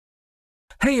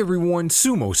Hey everyone,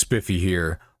 Sumo Spiffy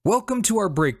here. Welcome to our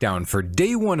breakdown for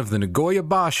day 1 of the Nagoya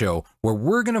basho, where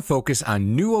we're going to focus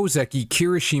on new Ozeki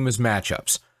Kirishima's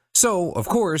matchups. So, of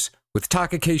course, with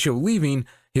Takakeisho leaving,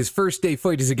 his first day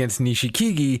fight is against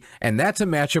Nishikigi, and that's a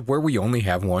matchup where we only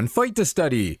have one fight to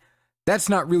study. That's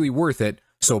not really worth it,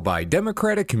 so by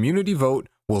democratic community vote,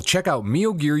 we'll check out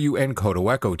Myogiryu and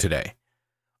Kotoeko today.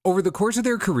 Over the course of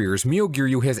their careers,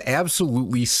 Myogiryu has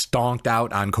absolutely stonked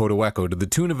out on Kotoeko to the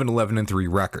tune of an 11-3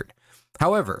 record.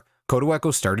 However,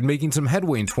 Kotoeko started making some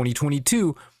headway in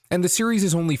 2022, and the series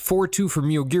is only 4-2 for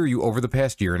Myogiryu over the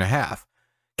past year and a half.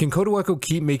 Can Kotoeko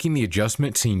keep making the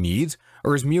adjustments he needs,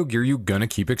 or is Myogiryu gonna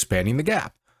keep expanding the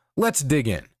gap? Let's dig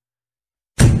in.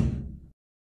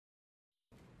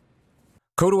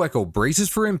 Kotoeko braces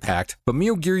for impact, but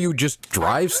Myogiryu just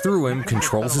drives through him,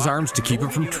 controls his arms to keep him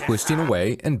from twisting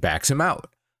away, and backs him out.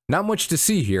 Not much to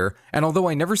see here, and although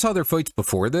I never saw their fights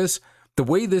before this, the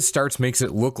way this starts makes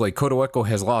it look like Kotoeko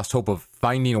has lost hope of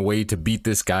finding a way to beat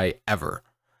this guy ever.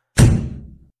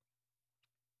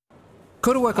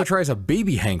 Kotoeko tries a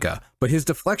baby Henka, but his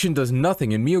deflection does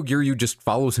nothing and Myogiryu just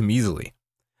follows him easily.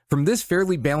 From this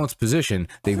fairly balanced position,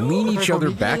 they lean each other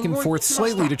back and forth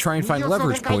slightly to try and find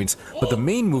leverage points, but the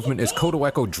main movement is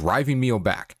Kotoeko driving Myo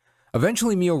back.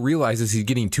 Eventually Myo realizes he's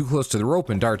getting too close to the rope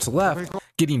and darts left,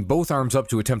 getting both arms up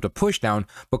to attempt a pushdown,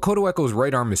 but Kotoeko's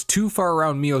right arm is too far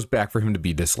around Myo's back for him to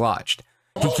be dislodged.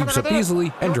 He keeps up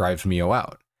easily and drives Myo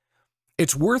out.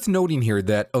 It's worth noting here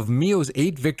that of Myo's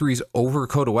 8 victories over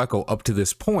Kotoeko up to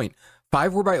this point,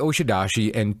 5 were by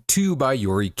Oshidashi and 2 by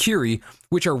Yorikiri,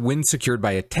 which are wins secured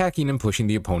by attacking and pushing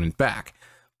the opponent back.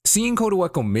 Seeing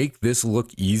Kotoeko make this look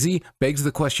easy begs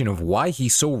the question of why he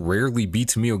so rarely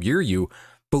beats Myogiryu,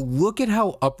 but look at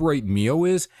how upright Myo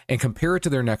is and compare it to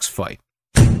their next fight.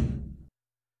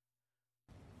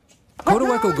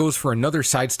 Kotoeko goes for another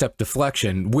sidestep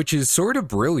deflection, which is sort of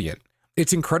brilliant.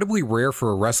 It's incredibly rare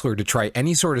for a wrestler to try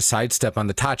any sort of sidestep on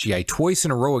the tachi twice in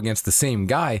a row against the same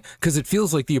guy, because it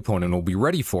feels like the opponent will be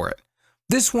ready for it.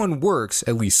 This one works,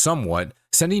 at least somewhat,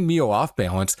 sending Myo off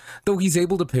balance, though he's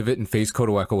able to pivot and face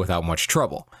Kotoeko without much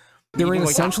trouble. They're in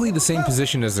essentially the same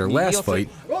position as their last fight,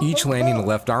 each landing a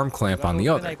left arm clamp on the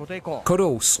other.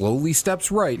 Koto slowly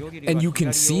steps right, and you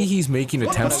can see he's making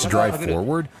attempts to drive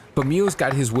forward, but Myo's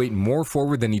got his weight more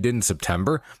forward than he did in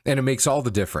September, and it makes all the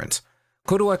difference.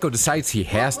 Kotoeko decides he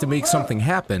has to make something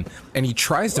happen, and he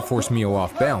tries to force Myo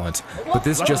off balance, but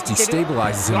this just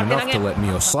destabilizes him enough to let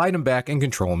Myo slide him back and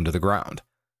control him to the ground.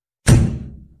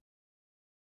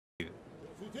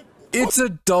 It's a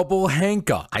double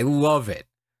Henka. I love it.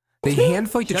 They hand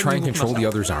fight to try and control the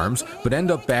other's arms, but end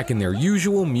up back in their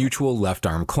usual mutual left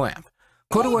arm clamp.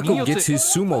 Kotoeko gets his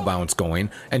sumo bounce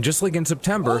going, and just like in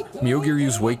September,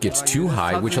 Myogiryu's weight gets too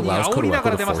high, which allows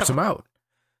Kotoeko to force him out.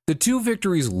 The two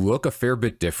victories look a fair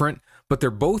bit different, but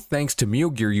they're both thanks to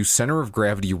Myogiryu's center of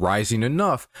gravity rising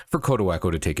enough for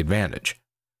Kotoeko to take advantage.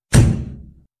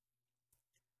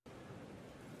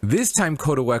 This time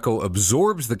Kotoeko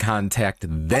absorbs the contact,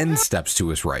 then steps to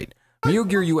his right.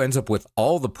 Myogiryu ends up with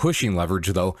all the pushing leverage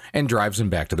though, and drives him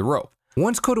back to the rope.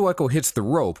 Once Kotoeko hits the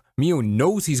rope, Myo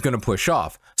knows he's going to push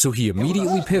off, so he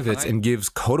immediately pivots and gives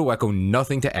Kotoeko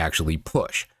nothing to actually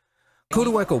push.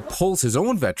 Kotoeko pulls his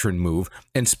own veteran move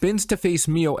and spins to face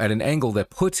Myo at an angle that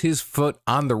puts his foot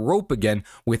on the rope again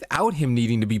without him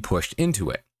needing to be pushed into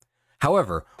it.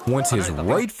 However, once his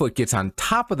right foot gets on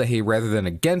top of the hay rather than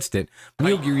against it,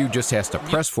 Myogiryu just has to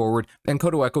press forward and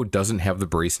Kotoeko doesn't have the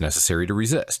brace necessary to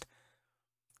resist.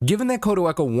 Given that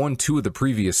Kotoeko won 2 of the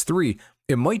previous 3,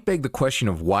 it might beg the question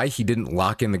of why he didn't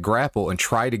lock in the grapple and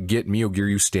try to get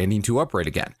Myogiryu standing too upright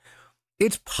again.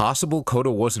 It's possible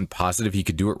Koto wasn't positive he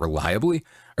could do it reliably,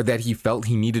 or that he felt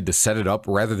he needed to set it up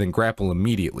rather than grapple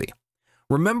immediately.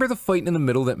 Remember the fight in the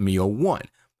middle that Myo won.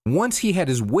 Once he had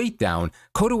his weight down,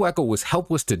 Kotoeko was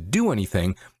helpless to do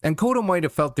anything, and Koto might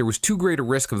have felt there was too great a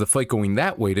risk of the fight going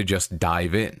that way to just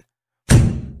dive in.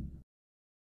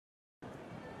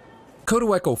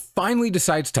 Kotoeko finally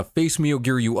decides to face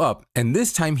Myogiryu up, and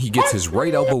this time he gets his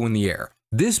right elbow in the air.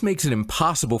 This makes it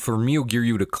impossible for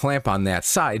Myogiryu to clamp on that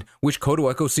side, which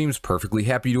Kotoeko seems perfectly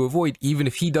happy to avoid even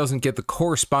if he doesn't get the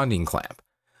corresponding clamp.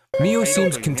 Myo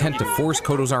seems content to force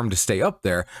Koto's arm to stay up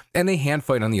there, and they hand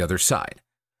fight on the other side.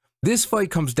 This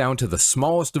fight comes down to the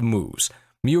smallest of moves.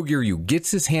 Myogiryu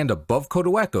gets his hand above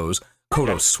Kotoeko's,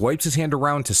 Koto swipes his hand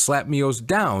around to slap Myo's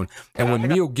down, and when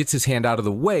Myo gets his hand out of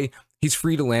the way, he's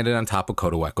free to land it on top of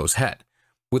Kotoeko's head.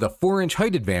 With a 4-inch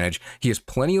height advantage, he has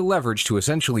plenty of leverage to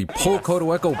essentially pull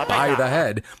Kotoeko by the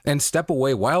head and step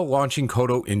away while launching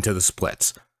Koto into the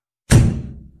splits.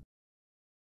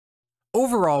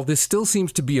 Overall, this still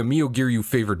seems to be a Myogiryu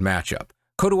favored matchup.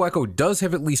 Kotoeko does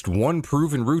have at least one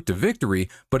proven route to victory,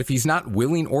 but if he's not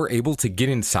willing or able to get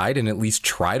inside and at least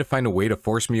try to find a way to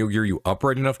force Myogiryu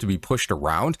upright enough to be pushed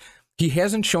around, he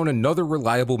hasn't shown another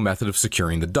reliable method of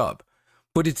securing the dub.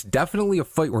 But it's definitely a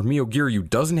fight where Myogiryu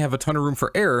doesn't have a ton of room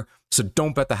for error, so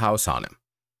don't bet the house on him.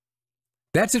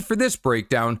 That's it for this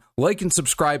breakdown. Like and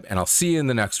subscribe, and I'll see you in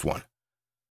the next one.